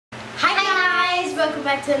welcome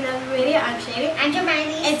back to another video. I'm Sheidy. I'm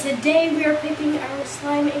Hermione. And today we are picking our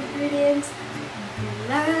slime ingredients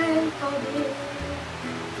blindfolded.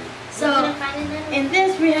 So in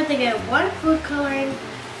this we have to get one food coloring,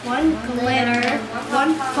 one glitter,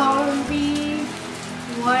 one foam bead,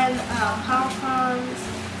 one pom-poms,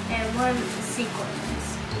 and one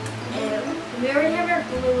sequins. And we already have our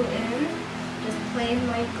glue in, just plain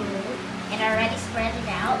white glue. And already spread it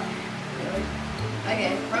out.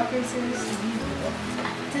 Okay, rock, paper, scissors,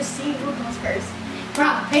 to see who goes first.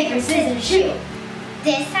 Rock, paper, scissors, shoot!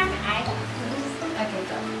 This time I go first. Okay,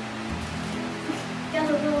 go. Got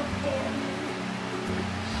a little hand.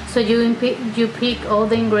 So you pick all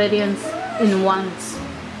the ingredients in once.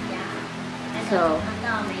 Yeah. So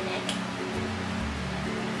on my neck.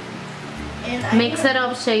 And mix it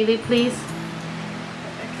up, Sheidy, please.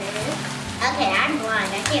 Okay, I'm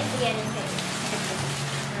blind. I can't see anything.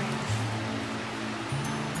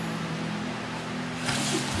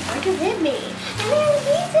 Why'd you hit me? I didn't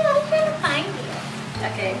need to. I was trying to find you.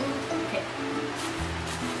 Okay.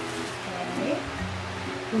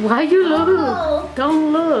 Why you look? Oh.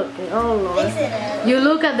 Don't look. Oh Lord. Fix it up. You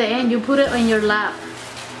look at the end. You put it on your lap.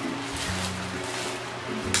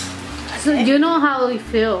 So you know how it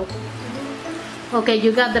feels. Okay,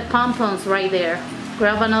 you got the pom-poms right there.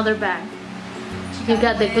 Grab another bag. You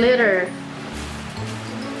got the glitter.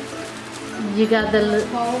 You got the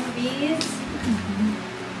foam beads.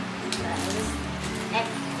 I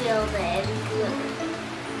feel the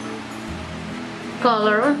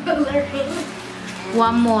color.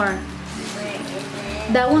 One more.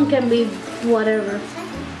 That one can be whatever.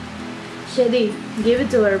 Sheidy, give it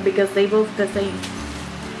to her because they both the same.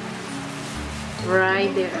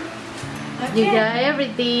 Right there. Okay. You got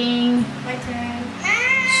everything. My turn.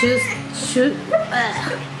 Shoot.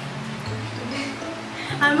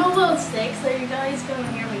 I'm a little sick, so you guys gonna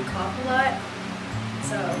hear me cough a lot.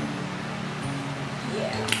 So,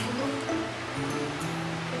 yeah.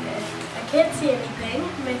 Okay. I can't see anything.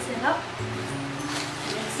 Mix it up.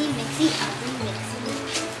 Mixy, mixy, ugly, mixy.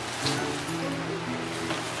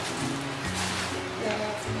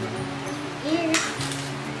 Here.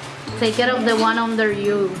 Take care of the one under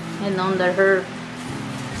you and under her.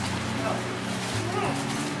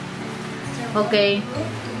 Okay.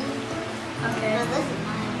 Okay. Now this is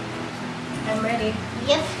mine. I'm ready.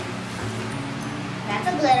 Yep. That's a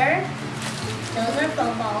glitter. Those are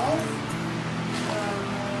foam balls.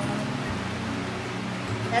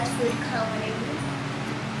 That's food coloring.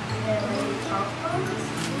 And pom-poms.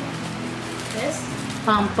 This.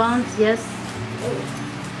 Pom-poms, yes.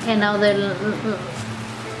 And now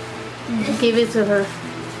give it to her.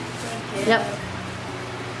 Yep.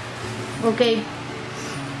 Okay.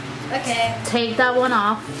 Okay. Take that one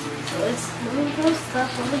off. Let's move those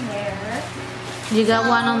stuff over there. You got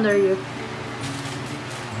one under you.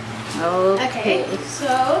 Okay.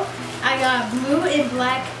 So I got blue and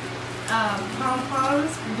black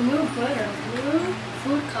pom-poms, blue glitter, blue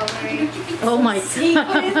food coloring, Oh my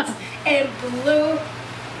sequins, God. and blue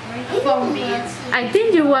foam beads. I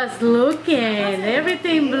think you was looking.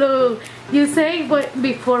 Everything blue. You say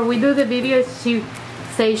before we do the video, she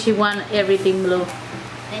say she want everything blue.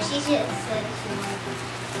 And she said she wanted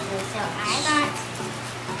blue. So I got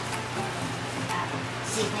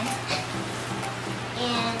sequins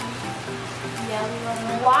and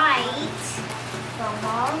Yellow, white foam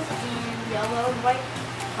balls and yellow, white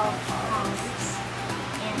pom-poms.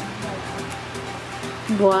 and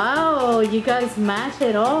Wow, you guys match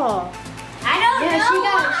it all. I don't Yeah, know.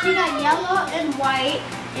 she got yellow and white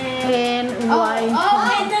And white.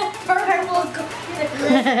 Oh, and the purple.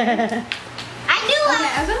 I knew Okay,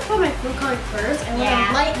 it. I'm gonna put my food coloring first, and when Yeah.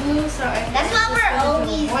 I'm light blue, so I can That's what just we're gonna do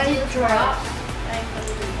always one do drop. first. I'm gonna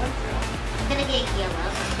do one drop. I'm gonna get yellow.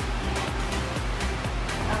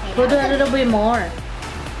 Okay. Put a little bit more.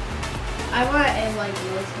 I want it light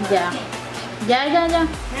blue. Yeah. Yeah.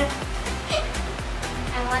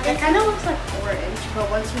 I want It it. kind of looks like orange, but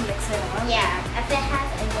once you mix it up. Yeah, if it has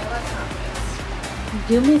a yellow top.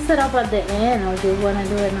 You mix it up at the end, or you wanna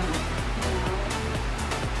do it now?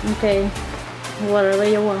 Okay. Whatever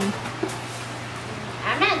you want.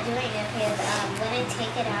 I'm not doing it because when I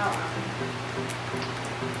take it out.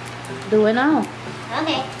 Do it now.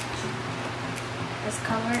 Okay. This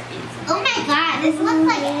color is. Oh my god, this looks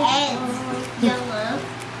like eggs. Yellow.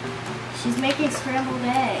 She's making scrambled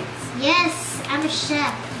eggs. Yes, I'm a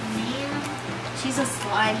chef, man. She's a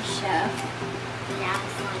slime chef. Yeah,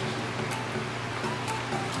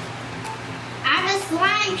 I'm a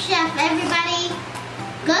slime chef, everybody.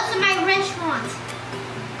 Go to my restaurant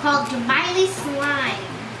called Jamiley Slime.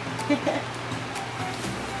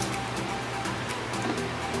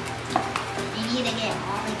 And you me to get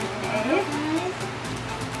all the good Okay. guys.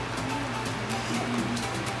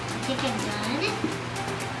 I think I'm done.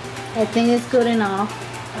 I think it's good enough.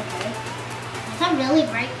 Okay. It's a really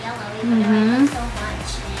bright yellow, even though I put so much.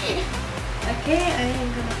 Okay, I am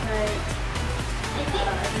gonna put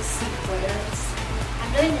the sequins. I'm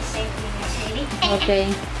doing the same thing as Sheidy. Okay.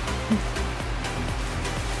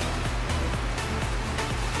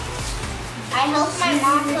 I hope my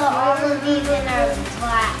mom put all of these in our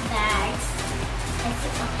black bags.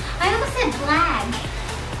 I almost said black.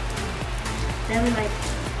 Then like,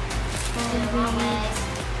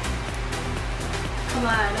 come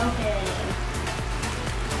on, okay.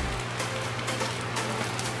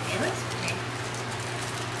 It looks pretty.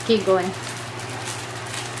 Keep going.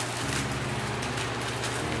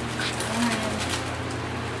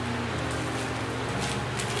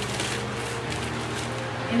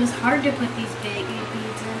 It was hard to put these big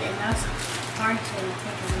beads in, and now it's hard to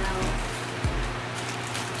take them out.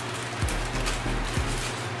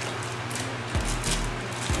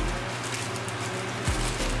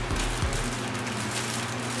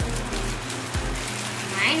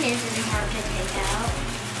 Mine isn't hard to take out.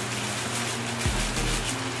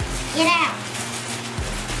 Get out.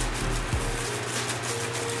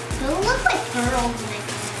 So it looks like pearls in it.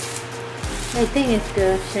 I think it's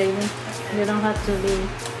good, Sheidy. You don't have to be.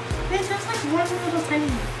 It's just like one little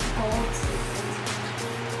tiny gold sequins.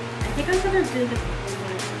 I think I'm gonna do the blue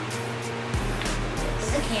one. Is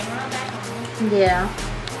the camera back on? Yeah.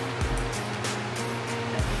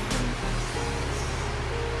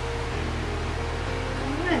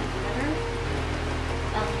 Come on, glitter.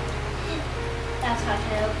 Oh. That's how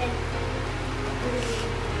to open.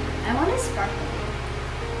 I want to sparkle.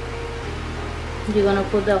 You're gonna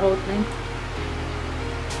put the whole thing.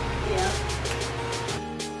 Yeah.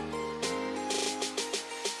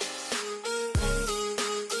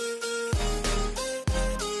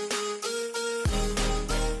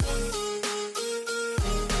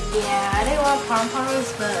 Yeah, I didn't want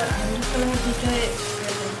pom-poms, but I'm just gonna have to do it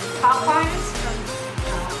for the pom-poms from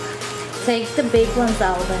Take the big ones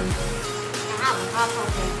out then.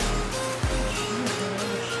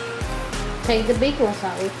 Take the big ones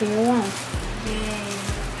out if you want. Yeah,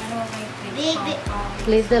 I don't like Big, big big. pom-poms.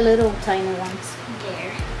 Leave the little tiny ones.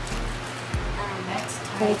 There. That's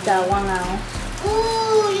Take tiny. that one out.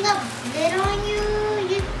 Ooh, you got glitter on you.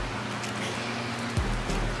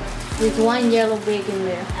 There's one yellow big in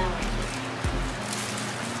there. Oh, right here.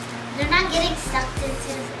 They're not getting sucked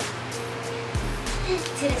into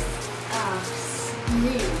this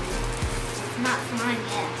glue. It's not slime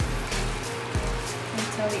yet.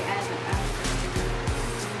 Until we add the after.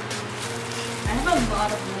 I have a lot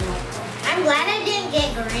of blue. I'm glad I didn't get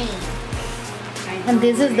green. And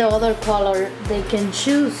this is the other color they can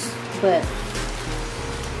choose, but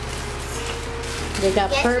they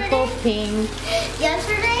got purple, pink.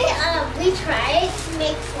 Yesterday, we tried to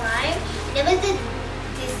make slime, and it was a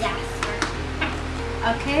disaster.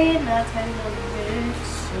 Okay, now time to mix.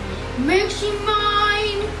 Mixing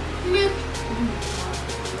mine. Mix.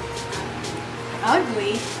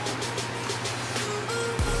 Ugly.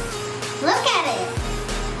 Look at it.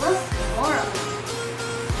 It looks horrible.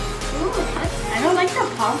 Ooh, that's I don't like the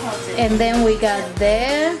pom-poms. And then we got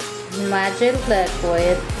the magic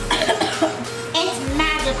liquid, It's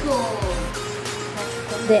magical.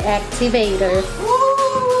 the activator.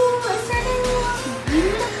 Ooh, it's starting to look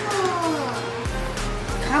beautiful.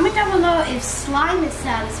 Comment down below if slime is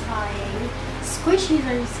satisfying, squishies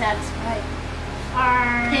are satisfying,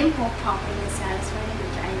 Or pimple popping is satisfying,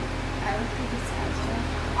 which I don't think is satisfying,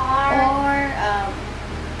 or or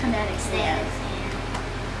kinetic sand.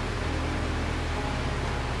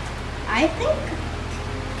 I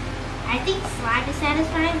think slime is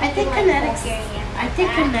satisfying. I think like kinetic. Bulgarian I like think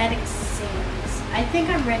that. kinetic sands. I think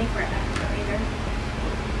I'm ready for activator.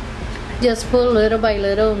 Just put little by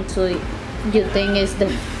little until you think it's the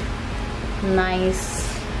nice.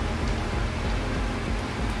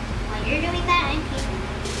 While you're doing that, I'm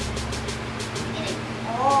getting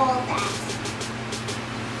all that.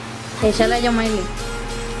 Échale a Yomaili.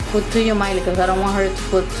 Put to Yomaili because I don't want her to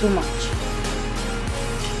put too much.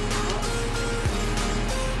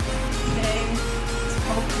 Okay, let's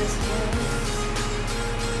hope this works.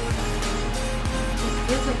 It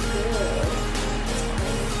feels like good. It's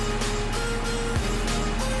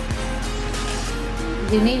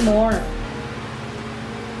great. You need more.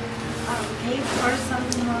 Okay, pour some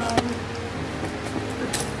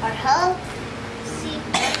Or help. See.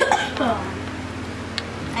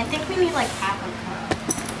 I think we need like half a cup.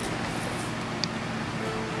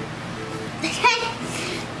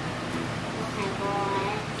 Oh my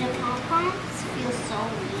god. The pom-poms feel so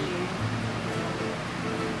weird.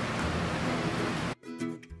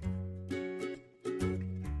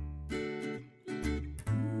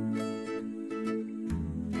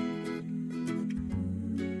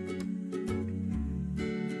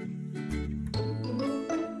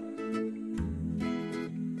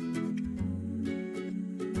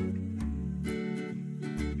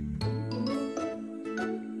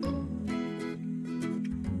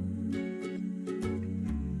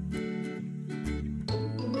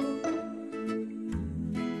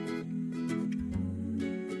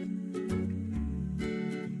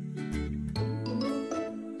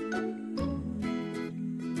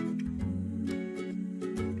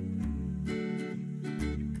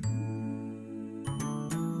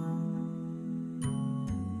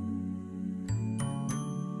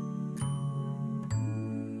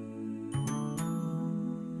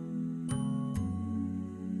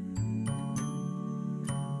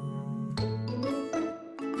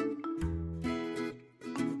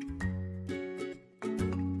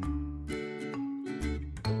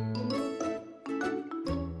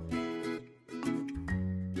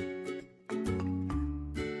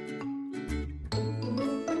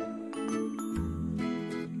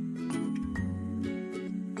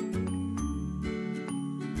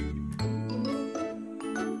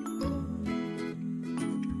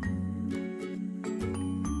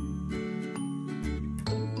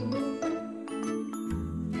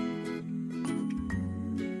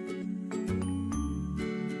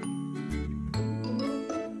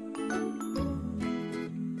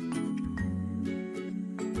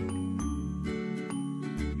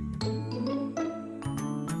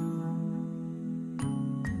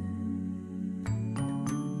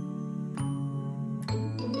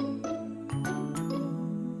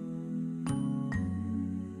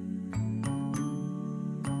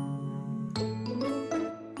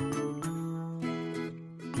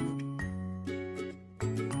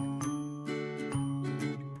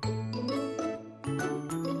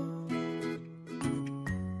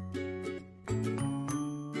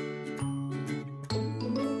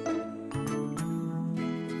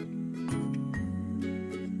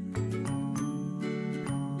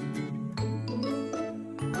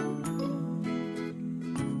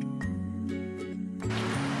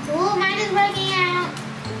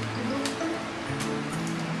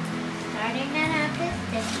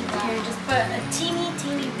 but a teeny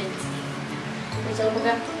bitsy.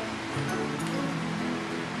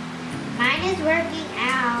 Mine is working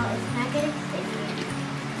out. It's not getting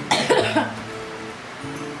sticky.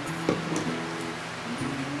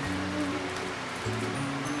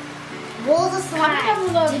 Rolls of slime. Comment down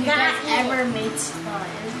below if you guys eat ever it. made slime.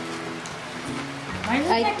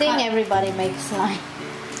 I think everybody makes slime.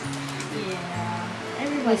 Yeah.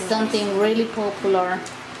 Everybody It's something really popular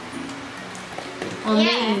on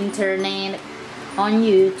the internet, on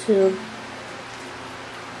YouTube.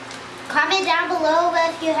 Comment down below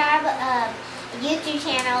if you have a YouTube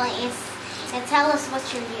channel and tell us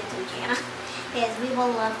what's your YouTube channel. Because we will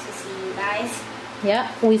love to see you guys.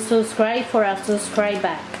 Yeah, we subscribe for a subscribe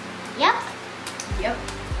back. Yep. Yep.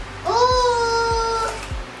 Ooh.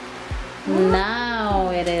 Now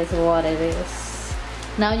it is what it is.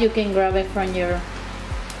 Now you can grab it from your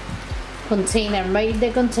container. Make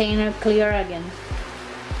the container clear again.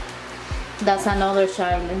 That's another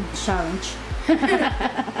challenge.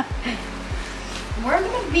 We're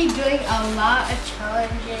going to be doing a lot of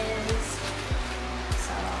challenges.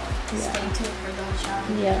 So stay tuned for those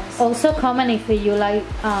challenges. Yeah. Also comment if you like,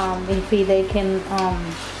 if they can,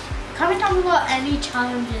 Comment down below any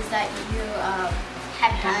challenges that you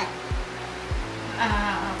Have done.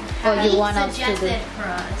 or you have want us to do. suggested for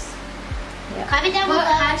us. Yeah. Comment down Put below.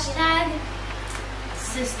 hashtag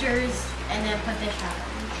sisters and then put the challenge.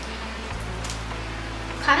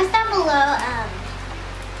 Comment down below.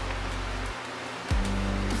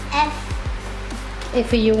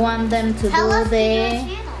 If you want them to Tell do us to do a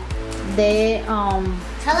channel. the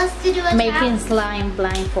Tell us to do a making challenge. slime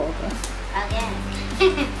blindfolded.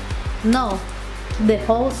 Again. No, the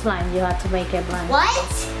whole slime you have to make it blind.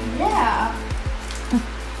 What? Yeah.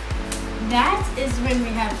 That is when we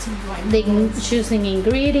have to blind. They choosing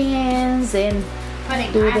ingredients and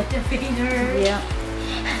Putting do the- activator. yeah.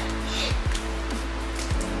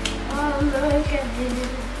 Oh, look at this.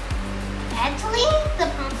 Actually, the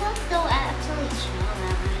pom-poms don't actually smell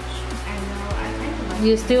that much. I know, I kind of like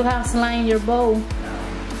You still have slime in your bowl.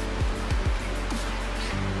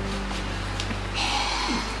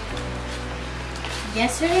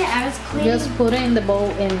 Yesterday I was cleaning. Just put it in the bowl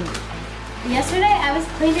and Yesterday I was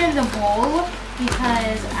cleaning the bowl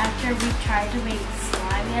because after we tried to make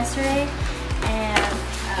slime yesterday, and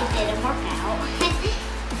It didn't work out. yeah,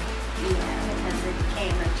 because it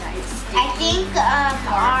became a giant sticky. I think our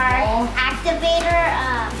Marble. activator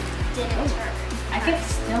didn't turn. I could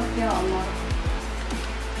still feel a lot of.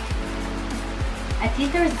 I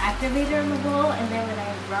think there was activator in the bowl, and then when I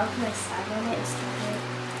rubbed my slime on it, it started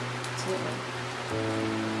to.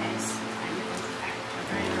 Guys, I need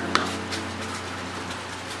activator.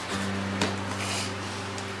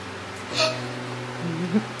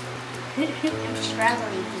 I'm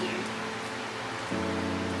struggling here.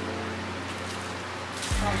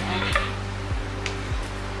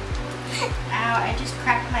 Ow, I just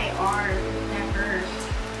cracked my arm. That hurt.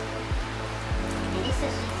 This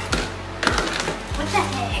is what the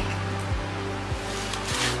heck?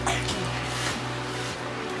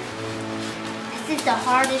 This is the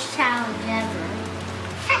hardest challenge ever.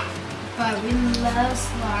 But we love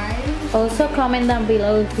slime. also comment down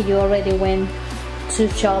below if you already went to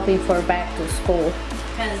shopping for back to school.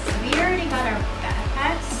 Because we already got our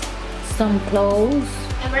backpacks. Some clothes.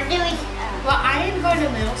 And we're doing. Well, I didn't go to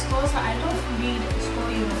middle school, so I don't need a school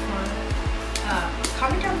uniform.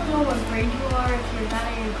 Comment down below what grade you are. If you're not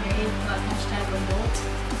in your grade, put hashtag adult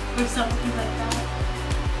or something like that.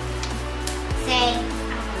 Say,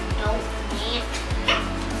 I'm an adult man.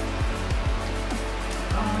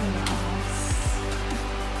 Oh no.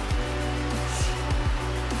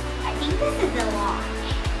 I think this is a lot.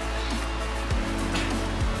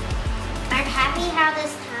 I'm happy how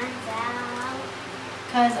this turns out.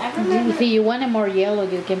 Because I remember. If you want it more yellow,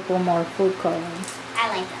 you can put more food coloring. I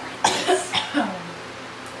like it like this.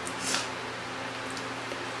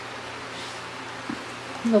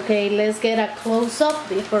 Okay, let's get a close-up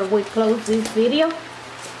before we close this video.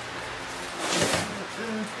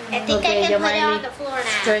 I think Okay, I can put it Miley, on the floor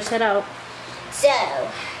now. stretch it out. So,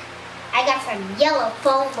 I got some yellow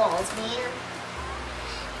foam balls, man.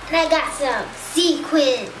 And I got some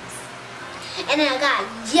sequins. And then I got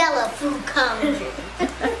yellow food cones.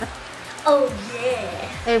 Oh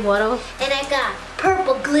yeah. And what else? And I got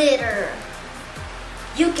purple glitter.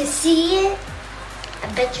 You can see it? I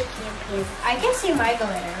bet you can't, Pin. I can see my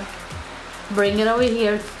glitter. Bring it over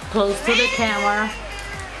here, close to the camera.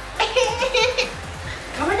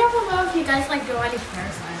 Comment down below if you guys like Giovanni's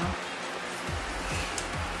hairstyle.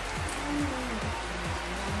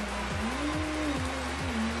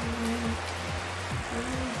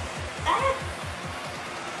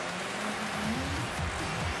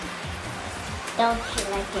 Don't you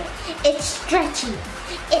like it? It's stretchy.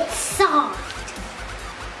 It's soft.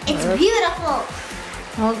 It's beautiful.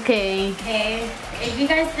 Okay. Okay. If you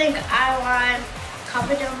guys think I want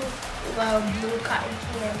comment down below blue cotton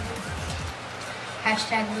candy.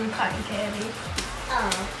 Hashtag blue cotton candy. Oh,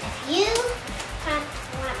 if you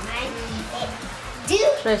want mine, do.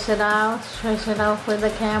 Stretch it out with the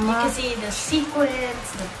You camera. can see the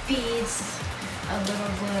sequins, the beads, a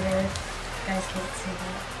little glitter. You guys can't see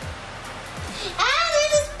that. Ah,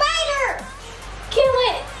 there's a spider! Kill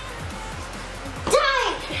it!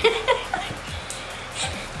 Die!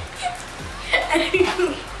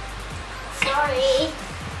 Sorry.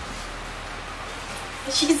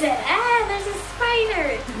 She said, ah, there's a spider.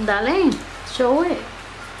 Dale, show it.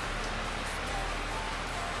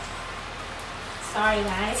 Sorry,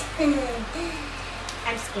 guys.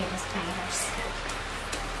 I'm scared of spiders.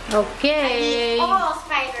 Okay. All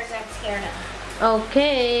spiders I'm scared of.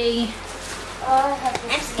 Okay.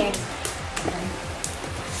 I'm scared.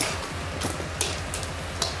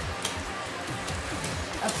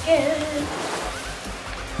 Okay.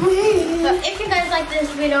 So if you guys like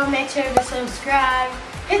this video, make sure to subscribe,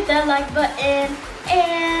 hit that like button,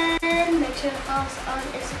 and make sure to follow us on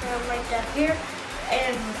Instagram right down here.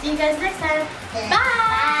 And we'll see you guys next time.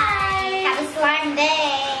 Bye! Have a slime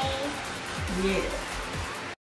day. Yeah.